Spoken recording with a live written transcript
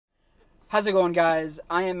How's it going, guys?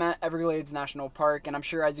 I am at Everglades National Park, and I'm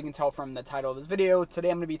sure as you can tell from the title of this video, today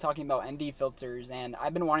I'm going to be talking about ND filters, and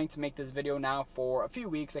I've been wanting to make this video now for a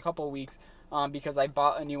couple of weeks, because I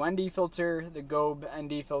bought a new ND filter, the Gobe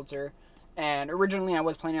ND filter, and originally I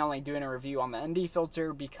was planning on doing a review on the ND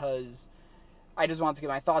filter because I just wanted to get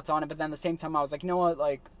my thoughts on it, but then at the same time I was like, you know what,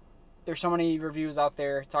 there's so many reviews out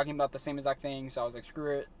there talking about the same exact thing, so I was like,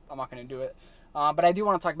 screw it, I'm not going to do it. But I do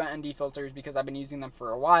want to talk about ND filters because I've been using them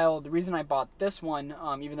for a while. The reason I bought this one,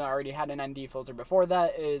 even though I already had an ND filter before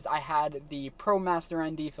that, is I had the ProMaster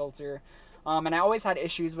ND filter, and I always had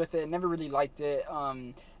issues with it, never really liked it.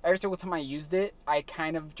 Every single time I used it, I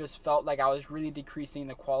kind of just felt like I was really decreasing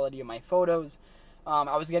the quality of my photos.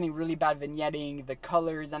 I was getting really bad vignetting, the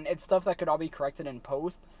colors, and it's stuff that could all be corrected in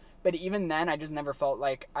post. But even then, I just never felt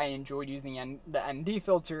like I enjoyed using the ND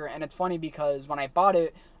filter. And it's funny because when I bought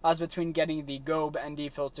it, I was between getting the Gobe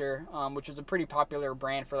ND filter, which is a pretty popular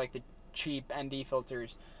brand for the cheap ND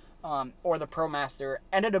filters, or the ProMaster.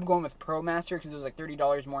 Ended up going with ProMaster because it was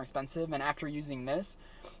 $30 more expensive. And after using this,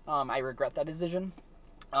 I regret that decision.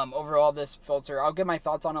 Overall, this filter, I'll get my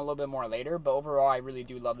thoughts on it a little bit more later. But overall, I really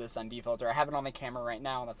do love this ND filter. I have it on my camera right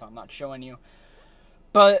now. That's why I'm not showing you.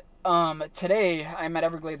 But today I'm at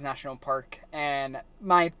Everglades National Park, and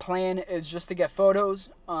my plan is just to get photos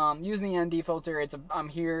using the ND filter. I'm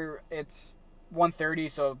here. It's 1:30,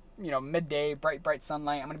 so midday, bright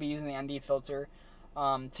sunlight. I'm gonna be using the ND filter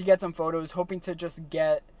to get some photos, hoping to just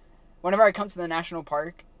get. Whenever I come to the national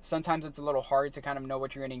park, sometimes it's a little hard to kind of know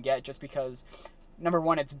what you're gonna get, just because number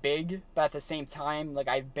one, it's big, but at the same time,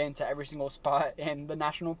 I've been to every single spot in the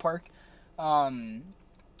national park.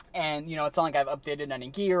 And it's not like I've updated any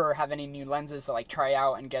gear or have any new lenses to try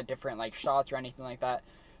out and get different shots or anything like that.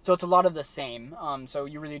 So it's a lot of the same. So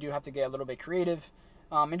you really do have to get a little bit creative,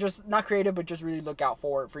 and just not creative, but just really look out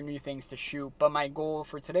for new things to shoot. But my goal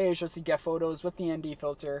for today is just to get photos with the ND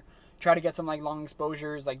filter. Try to get some long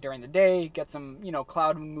exposures during the day, get some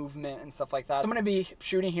cloud movement and stuff like that. So I'm going to be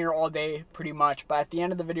shooting here all day pretty much, but at the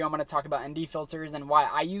end of the video I'm going to talk about ND filters and why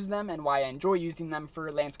I use them and why I enjoy using them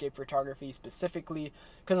for landscape photography specifically,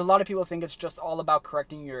 because a lot of people think it's just all about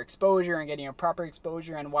correcting your exposure and getting a proper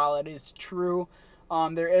exposure, and while it is true,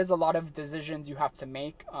 there is a lot of decisions you have to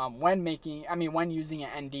make when using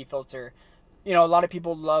an ND filter. A lot of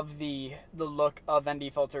people love the look of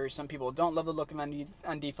ND filters. Some people don't love the look of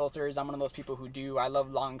ND filters. I'm one of those people who do. I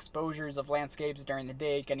love long exposures of landscapes during the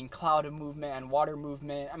day, getting cloud movement and water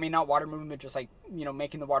movement. I mean, not water movement, just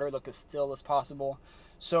making the water look as still as possible.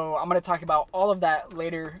 So I'm going to talk about all of that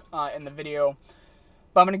later in the video.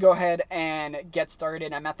 But I'm going to go ahead and get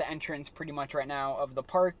started. I'm at the entrance pretty much right now of the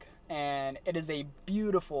park, and it is a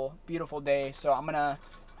beautiful, beautiful day. So I'm going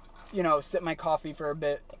to sip my coffee for a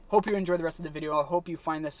bit. Hope you enjoy the rest of the video. I hope you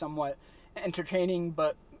find this somewhat entertaining,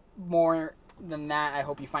 but more than that, I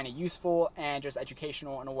hope you find it useful and just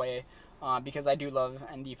educational in a way, because I do love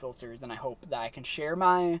ND filters, and I hope that I can share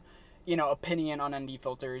my, opinion on ND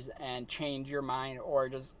filters and change your mind or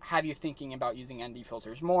just have you thinking about using ND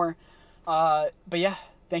filters more. But yeah,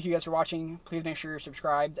 thank you guys for watching. Please make sure you're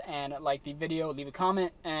subscribed and like the video, leave a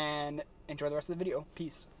comment, and enjoy the rest of the video.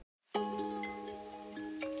 Peace.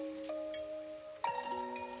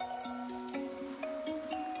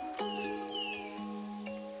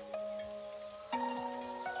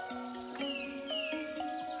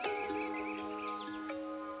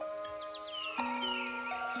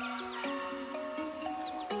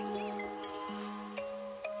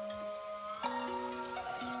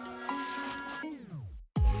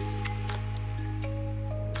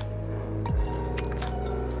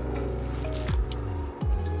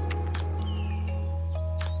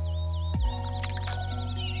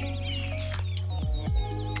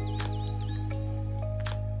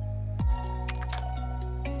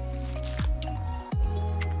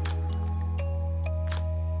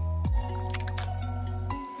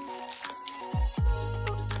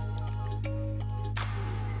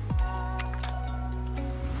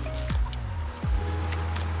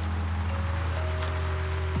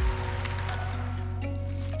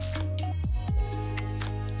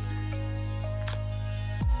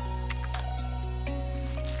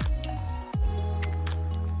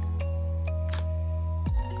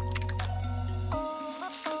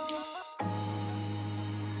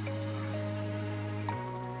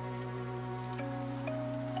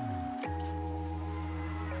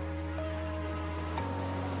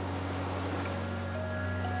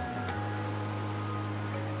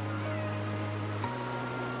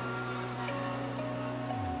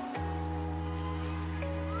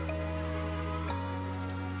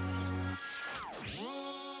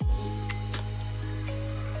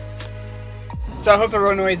 So I hope the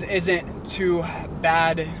road noise isn't too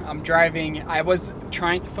bad. I'm driving. I was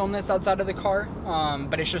trying to film this outside of the car,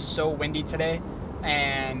 but it's just so windy today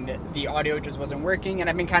and the audio just wasn't working, and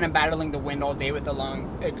I've been kind of battling the wind all day with the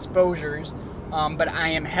long exposures. But I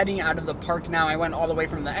am heading out of the park now. I went all the way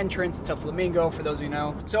from the entrance to Flamingo, for those who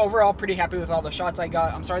know. So overall, pretty happy with all the shots I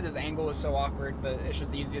got. I'm sorry this angle is so awkward, but it's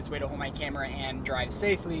just the easiest way to hold my camera and drive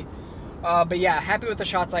safely. But yeah, happy with the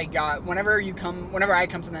shots I got. Whenever I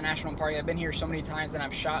come to the national park, I've been here so many times and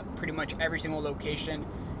I've shot pretty much every single location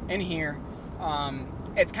in here.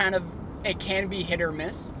 It can be hit or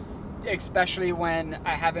miss, especially when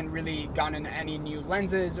I haven't really gotten any new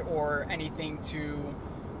lenses or anything to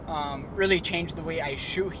really change the way I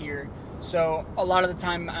shoot here. So a lot of the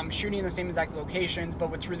time I'm shooting in the same exact locations,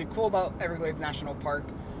 but what's really cool about Everglades National Park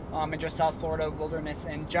and just South Florida wilderness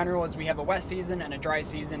in general is we have a wet season and a dry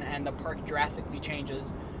season, and the park drastically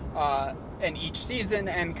changes in each season,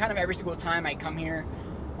 and kind of every single time I come here,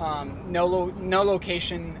 no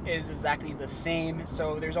location is exactly the same,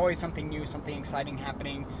 so there's always something new, something exciting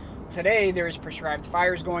happening. Today there's prescribed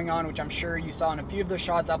fires going on, which I'm sure you saw in a few of the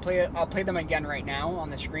shots. I'll play them again right now on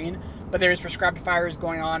the screen, but there's prescribed fires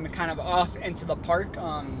going on kind of off into the park.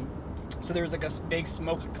 So there's like a big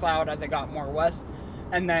smoke cloud as I got more west,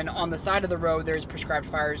 and then on the side of the road there's prescribed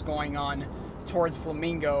fires going on towards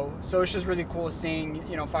Flamingo. So it's just really cool seeing,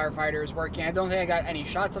 you know, firefighters working. I don't think I got any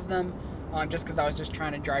shots of them, just because I was just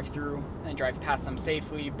trying to drive through and drive past them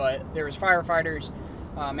safely, but there was firefighters,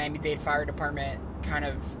 Miami-Dade Fire Department, kind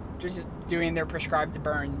of just doing their prescribed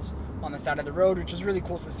burns on the side of the road, which is really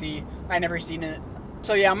cool to see. I never seen it.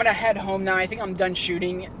 So yeah, I'm gonna head home now. I think I'm done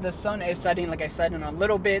shooting. The sun is setting, like I said, in a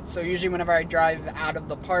little bit, so usually whenever I drive out of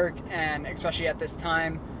the park, and especially at this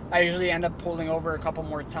time, I usually end up pulling over a couple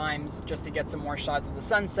more times just to get some more shots of the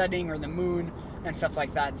sun setting or the moon and stuff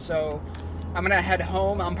like that. So I'm gonna head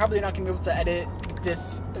home. I'm probably not gonna be able to edit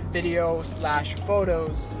this video slash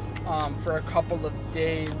photos for a couple of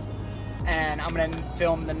days, and I'm gonna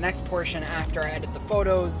film the next portion after I edit the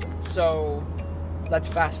photos. So let's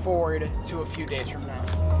fast forward to a few days from now.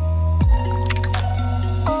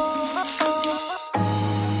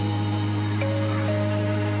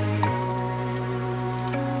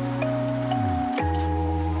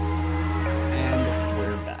 And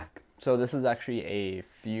we're back. So this is actually a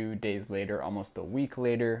few days later, almost a week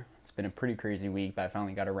later. It's been a pretty crazy week, but I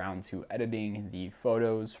finally got around to editing the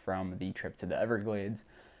photos from the trip to the Everglades.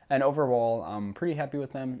 And overall, I'm pretty happy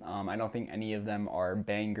with them. I don't think any of them are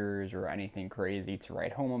bangers or anything crazy to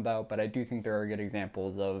write home about, but I do think there are good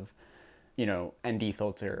examples of, you know, ND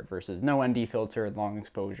filter versus no ND filter, long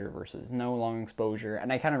exposure versus no long exposure.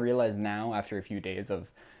 And I kind of realized now, after a few days of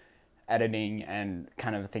editing and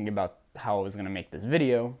kind of thinking about how I was going to make this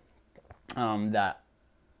video, that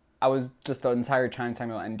I was just the entire time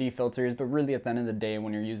talking about ND filters, but really at the end of the day,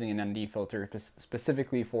 when you're using an ND filter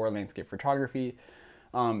specifically for landscape photography,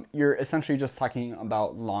 you're essentially just talking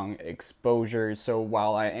about long exposures. So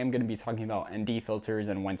while I am going to be talking about ND filters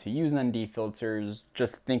and when to use ND filters,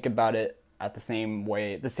 just think about it at the same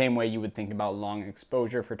way you would think about long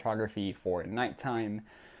exposure photography for nighttime.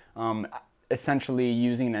 Essentially,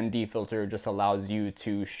 using an ND filter just allows you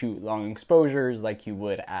to shoot long exposures like you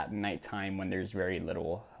would at nighttime when there's very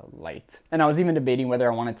little light. And I was even debating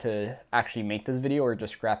whether I wanted to actually make this video or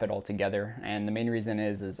just scrap it all together. And the main reason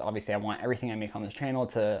is obviously I want everything I make on this channel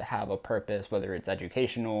to have a purpose, whether it's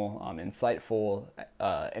educational, insightful,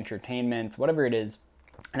 entertainment, whatever it is.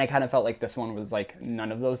 And I kind of felt like this one was like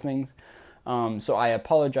none of those things. So I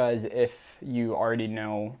apologize if you already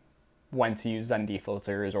know when to use ND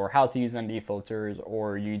filters or how to use ND filters,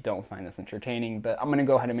 or you don't find this entertaining, but I'm gonna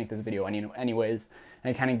go ahead and make this video anyways,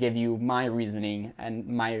 and kind of give you my reasoning and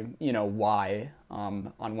my, you know, why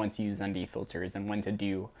on when to use ND filters and when to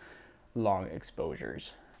do long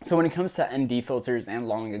exposures. So when it comes to ND filters and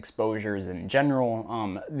long exposures in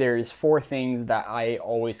general, there's 4 things that I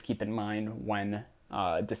always keep in mind when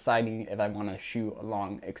deciding if I want to shoot a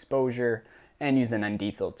long exposure and use an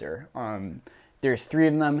ND filter. There's 3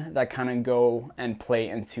 of them that kind of go and play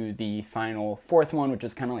into the final 4th one, which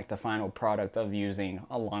is kind of like the final product of using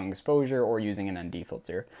a long exposure or using an ND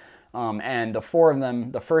filter. And the 4 of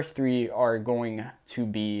them, the first 3 are going to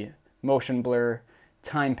be motion blur,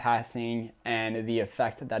 time passing, and the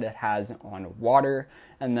effect that it has on water.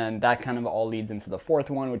 And then that kind of all leads into the 4th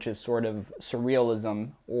one, which is sort of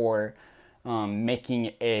surrealism, or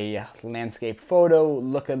making a landscape photo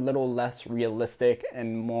look a little less realistic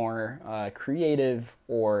and more creative,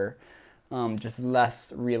 or just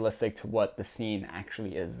less realistic to what the scene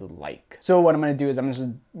actually is like. So what I'm going to do is I'm just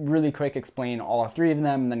really quick explain all three of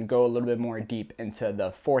them and then go a little bit more deep into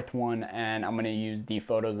the fourth one, and I'm going to use the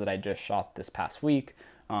photos that I just shot this past week,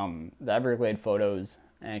 the Everglades photos,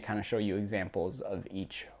 and kind of show you examples of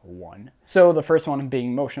each one. So the first one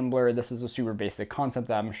being motion blur. This is a super basic concept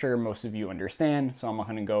that I'm sure most of you understand, so I'm not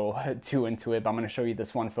going to go too into it, but I'm going to show you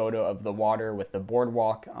this one photo of the water with the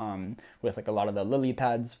boardwalk with like a lot of the lily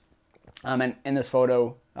pads. And in this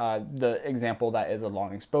photo, the example that is a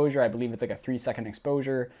long exposure, I believe it's like a 3-second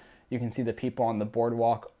exposure. You can see the people on the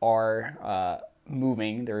boardwalk are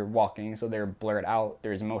moving, they're walking, so they're blurred out.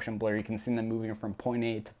 There's motion blur. You can see them moving from point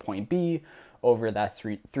A to point B over that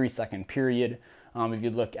 3-second period. If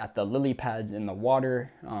you look at the lily pads in the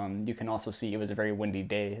water, you can also see it was a very windy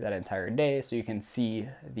day that entire day, so you can see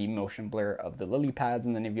the motion blur of the lily pads.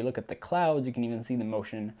 And then if you look at the clouds, you can even see the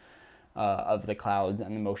motion of the clouds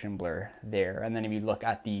and the motion blur there. And then if you look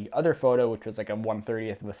at the other photo, which was like a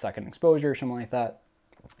 1/30th of a second exposure or something like that,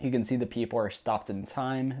 you can see the people are stopped in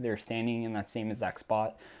time. They're standing in that same exact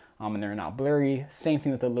spot, and they're not blurry. Same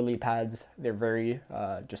thing with the lily pads. They're very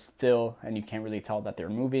just still, and you can't really tell that they're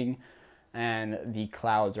moving. And the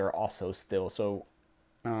clouds are also still. So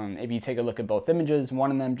if you take a look at both images,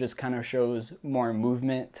 one of them just kind of shows more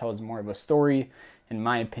movement, tells more of a story. In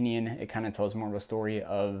my opinion, it kind of tells more of a story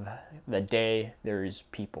of the day. There's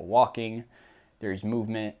people walking, there's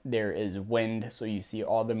movement, there is wind, so you see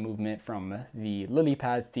all the movement from the lily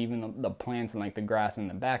pads to even the plants and like the grass in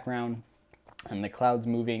the background, and the clouds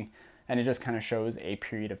moving, and it just kind of shows a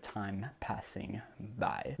period of time passing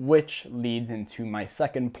by. Which leads into my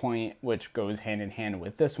second point, which goes hand in hand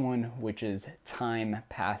with this one, which is time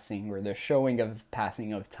passing, or the showing of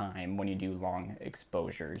passing of time when you do long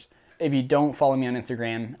exposures. If you don't follow me on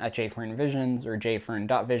Instagram at jfernvisions or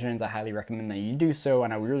jfern.visions, I highly recommend that you do so,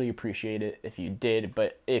 and I would really appreciate it if you did.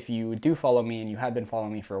 But if you do follow me and you have been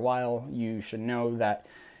following me for a while, you should know that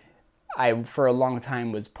I, for a long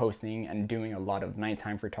time, was posting and doing a lot of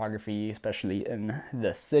nighttime photography, especially in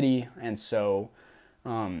the city, and so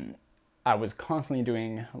I was constantly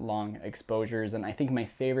doing long exposures. And I think my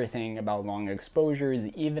favorite thing about long exposures,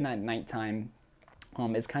 even at nighttime,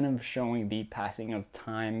 is kind of showing the passing of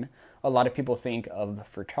time. A lot of people think of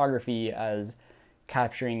photography as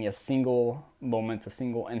capturing a single moment, a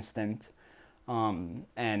single instant,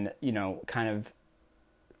 and, you know, kind of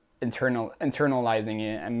internalizing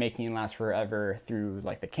it and making it last forever through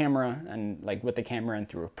like the camera and like with the camera and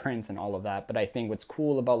through a print and all of that. But I think what's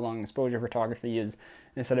cool about long exposure photography is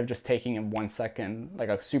instead of just taking in 1 second, like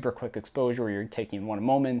a super quick exposure where you're taking 1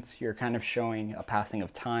 moment, you're kind of showing a passing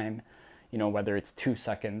of time. You know, whether it's 2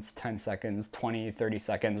 seconds, 10 seconds, 20, 30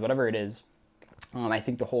 seconds, whatever it is. I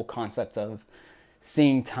think the whole concept of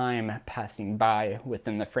seeing time passing by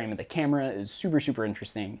within the frame of the camera is super, super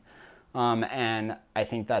interesting. And I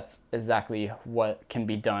think that's exactly what can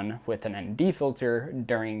be done with an ND filter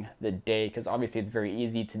during the day, because obviously it's very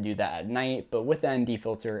easy to do that at night, but with the ND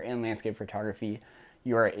filter in landscape photography,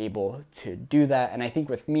 you are able to do that. And I think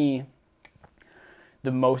with me,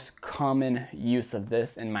 the most common use of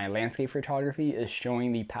this in my landscape photography is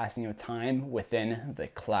showing the passing of time within the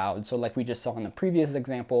clouds. So like we just saw in the previous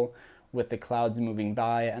example with the clouds moving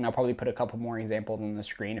by, and I'll probably put a couple more examples on the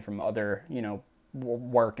screen from other, you know,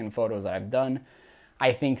 work and photos that I've done.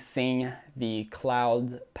 I think seeing the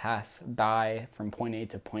clouds pass by from point A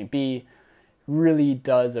to point B really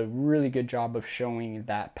does a really good job of showing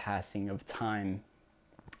that passing of time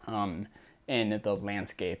in the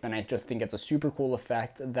landscape. And I just think it's a super cool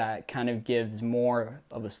effect that kind of gives more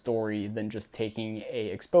of a story than just taking a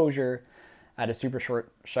exposure at a super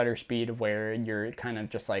short shutter speed where you're kind of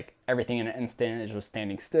just like everything in an instant is just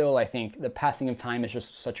standing still. I think the passing of time is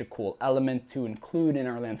just such a cool element to include in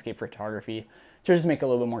our landscape photography to just make it a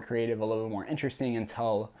little bit more creative, a little bit more interesting, and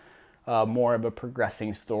tell more of a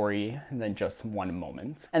progressing story than just 1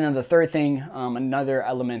 moment. And then the third thing, another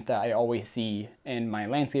element that I always see in my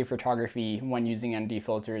landscape photography when using ND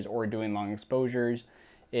filters or doing long exposures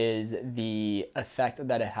is the effect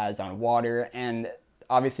that it has on water. And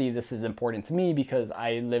obviously this is important to me because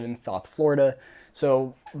I live in South Florida,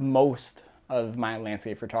 so most of my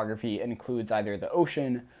landscape photography includes either the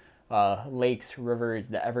ocean, lakes, rivers,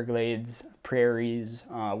 the Everglades, prairies,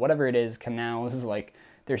 whatever it is, canals. Like,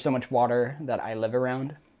 there's so much water that I live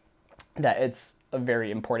around that it's a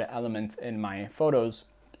very important element in my photos.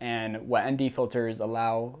 And what ND filters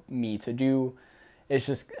allow me to do is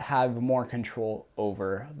just have more control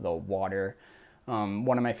over the water.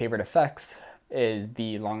 One of my favorite effects is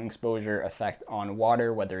the long exposure effect on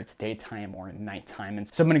water, whether it's daytime or nighttime. And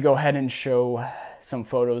so I'm gonna go ahead and show some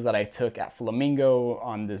photos that I took at Flamingo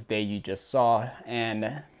on this day you just saw.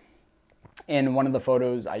 And in one of the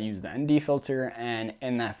photos, I used the ND filter, and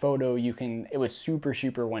in that photo, it was super,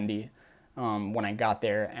 super windy when I got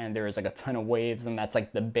there, and there was like a ton of waves, and that's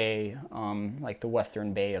like the bay, like the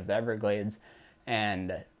western bay of the Everglades.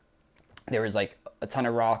 And there was like a ton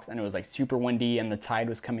of rocks, and it was like super windy, and the tide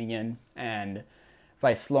was coming in. And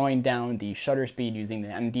by slowing down the shutter speed using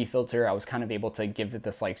the ND filter, I was kind of able to give it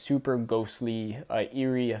this like super ghostly,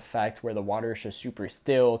 eerie effect where the water is just super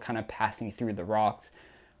still, kind of passing through the rocks.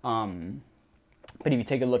 But if you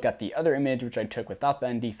take a look at the other image, which I took without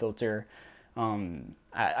the ND filter,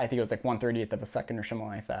 I think it was like 1/30th of a second or something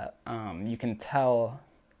like that, you can tell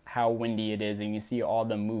how windy it is, and you see all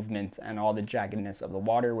the movement and all the jaggedness of the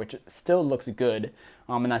water, which still looks good,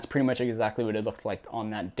 and that's pretty much exactly what it looked like on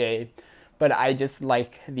that day. But I just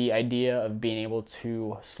like the idea of being able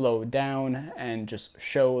to slow down and just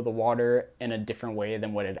show the water in a different way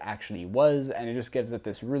than what it actually was, and it just gives it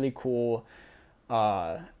this really cool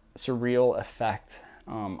surreal effect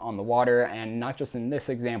on the water. And not just in this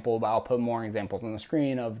example, but I'll put more examples on the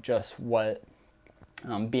screen of just what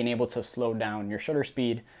being able to slow down your shutter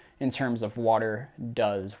speed in terms of water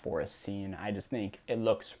does for a scene. I just think it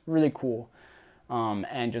looks really cool,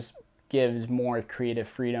 and just gives more creative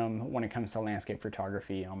freedom when it comes to landscape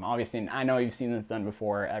photography. Obviously, I know you've seen this done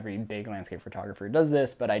before. Every big landscape photographer does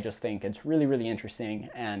this, but I just think it's really, really interesting,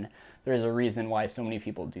 and there's a reason why so many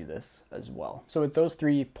people do this as well. So with those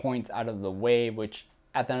 3 points out of the way, which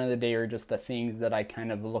at the end of the day are just the things that I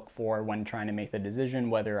kind of look for when trying to make the decision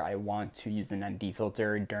whether I want to use an ND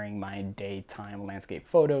filter during my daytime landscape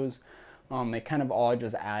photos, it kind of all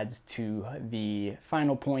just adds to the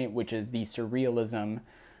final point, which is the surrealism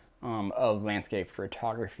of landscape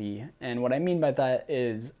photography. And what I mean by that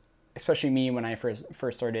is, especially me, when I first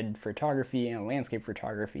started photography and landscape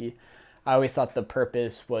photography, I always thought the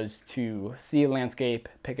purpose was to see a landscape,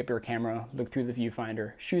 pick up your camera, look through the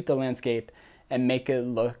viewfinder, shoot the landscape, and make it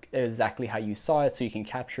look exactly how you saw it, so you can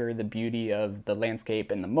capture the beauty of the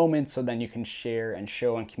landscape in the moment, so then you can share and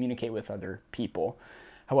show and communicate with other people.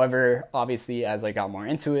 However, obviously, as I got more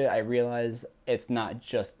into it, I realized it's not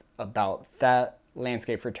just about that.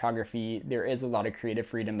 Landscape photography, there is a lot of creative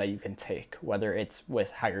freedom that you can take, whether it's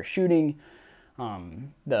with how you're shooting,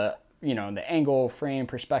 the angle, frame,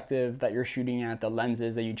 perspective that you're shooting at, the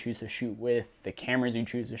lenses that you choose to shoot with, the cameras you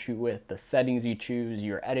choose to shoot with, the settings you choose,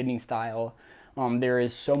 your editing style. There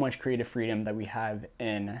is so much creative freedom that we have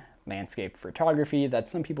in landscape photography that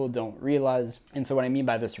some people don't realize. And so what I mean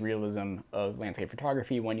by this realism of landscape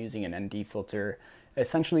photography when using an ND filter,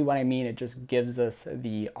 essentially what I mean, it just gives us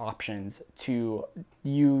the options to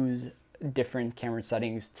use different camera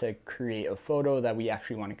settings to create a photo that we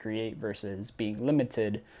actually want to create, versus being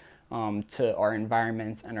limited to our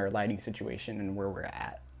environment and our lighting situation and where we're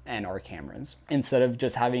at and our cameras. Instead of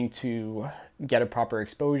just having to get a proper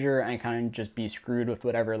exposure and kind of just be screwed with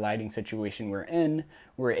whatever lighting situation we're in,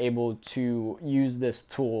 we're able to use this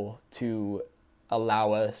tool to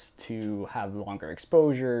allow us to have longer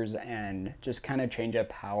exposures and just kind of change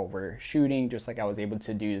up how we're shooting, just like I was able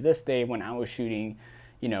to do this day when I was shooting,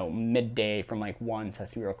 midday from like 1 to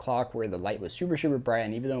 3 o'clock, where the light was super, super bright.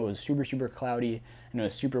 And even though it was super, super cloudy and it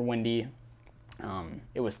was super windy,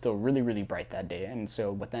 it was still really, really bright that day. And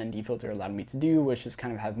so what the ND filter allowed me to do was just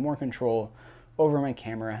kind of have more control over my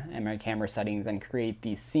camera and my camera settings, and create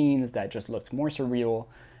these scenes that just looked more surreal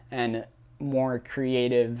and more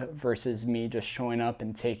creative, versus me just showing up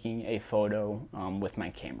and taking a photo with my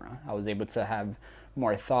camera. I was able to have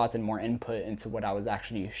more thought and more input into what I was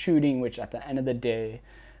actually shooting, which at the end of the day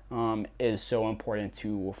is so important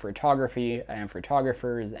to photography and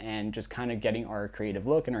photographers, and just kind of getting our creative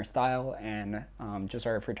look and our style, and just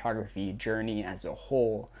our photography journey as a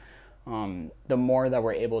whole. The more that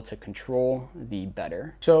we're able to control, the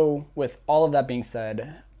better. So with all of that being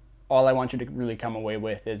said, all I want you to really come away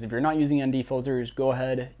with is, if you're not using ND filters, go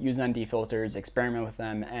ahead, use ND filters, experiment with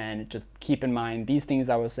them, and just keep in mind these things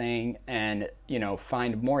I was saying, and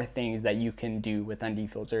find more things that you can do with ND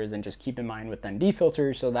filters, and just keep in mind with ND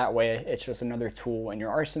filters, so that way it's just another tool in your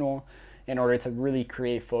arsenal in order to really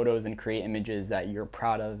create photos and create images that you're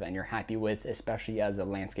proud of and you're happy with, especially as a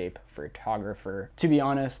landscape photographer. To be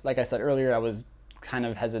honest, like I said earlier, I was kind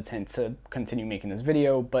of hesitant to continue making this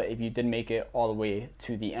video, but if you did make it all the way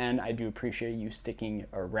to the end, I do appreciate you sticking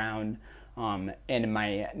around. In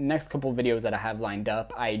my next couple videos that I have lined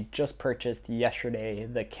up, I just purchased yesterday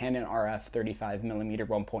the Canon RF 35mm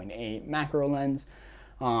 1.8 macro lens.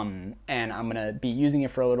 and I'm gonna be using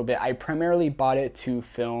it for a little bit. I primarily bought it to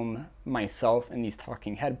film myself in these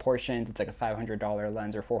talking head portions. It's like a $500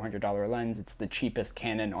 lens or $400 lens. It's the cheapest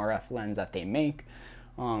Canon RF lens that they make.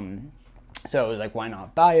 So it was like, why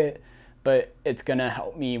not buy it? But it's gonna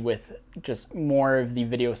help me with just more of the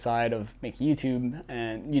video side of making YouTube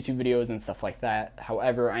videos and stuff like that.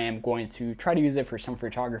 However, I am going to try to use it for some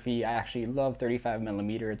photography. I actually love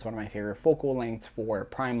 35mm. It's one of my favorite focal lengths for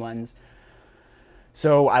prime lens.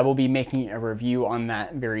 So I will be making a review on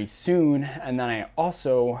that very soon. And then I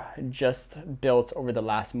also just built over the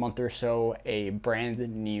last month or so a brand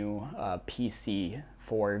new PC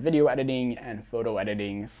for video editing and photo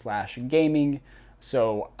editing / gaming.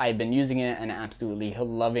 So I've been using it and absolutely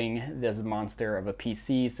loving this monster of a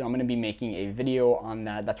PC. So I'm going to be making a video on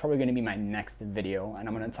that. That's probably going to be my next video. And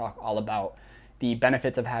I'm going to talk all about the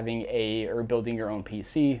benefits of having or building your own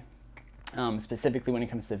PC. Specifically when it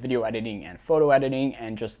comes to video editing and photo editing,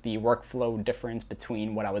 and just the workflow difference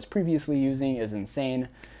between what I was previously using is insane.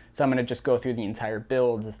 So I'm going to just go through the entire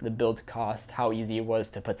build, the build cost, how easy it was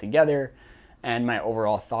to put together, and my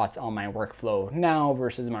overall thoughts on my workflow now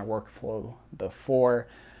versus my workflow before.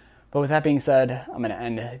 But with that being said, I'm going to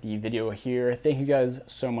end the video here. Thank you guys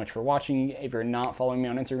so much for watching. If you're not following me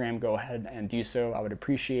on Instagram, go ahead and do so. I would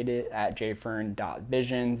appreciate it at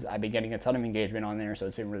jfern.visions. I've been getting a ton of engagement on there, so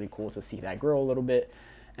it's been really cool to see that grow a little bit.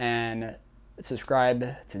 And subscribe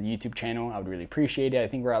to the YouTube channel. I would really appreciate it. I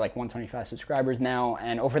think we're at like 125 subscribers now.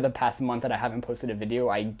 And over the past month that I haven't posted a video,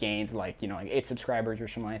 I gained like 8 subscribers or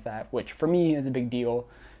something like that, which for me is a big deal.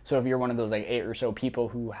 So if you're one of those like 8 or so people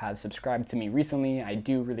who have subscribed to me recently, I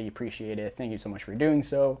do really appreciate it. Thank you so much for doing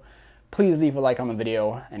so. Please leave a like on the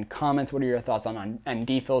video and comment what are your thoughts on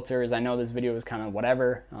ND filters. I know this video is kind of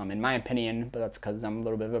whatever, in my opinion, but that's because I'm a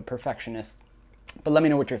little bit of a perfectionist. But let me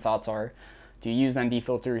know what your thoughts are. Do you use ND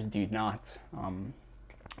filters? Do you not?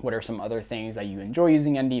 What are some other things that you enjoy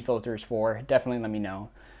using ND filters for? Definitely let me know.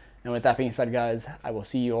 And with that being said, guys, I will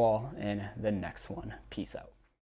see you all in the next one. Peace out.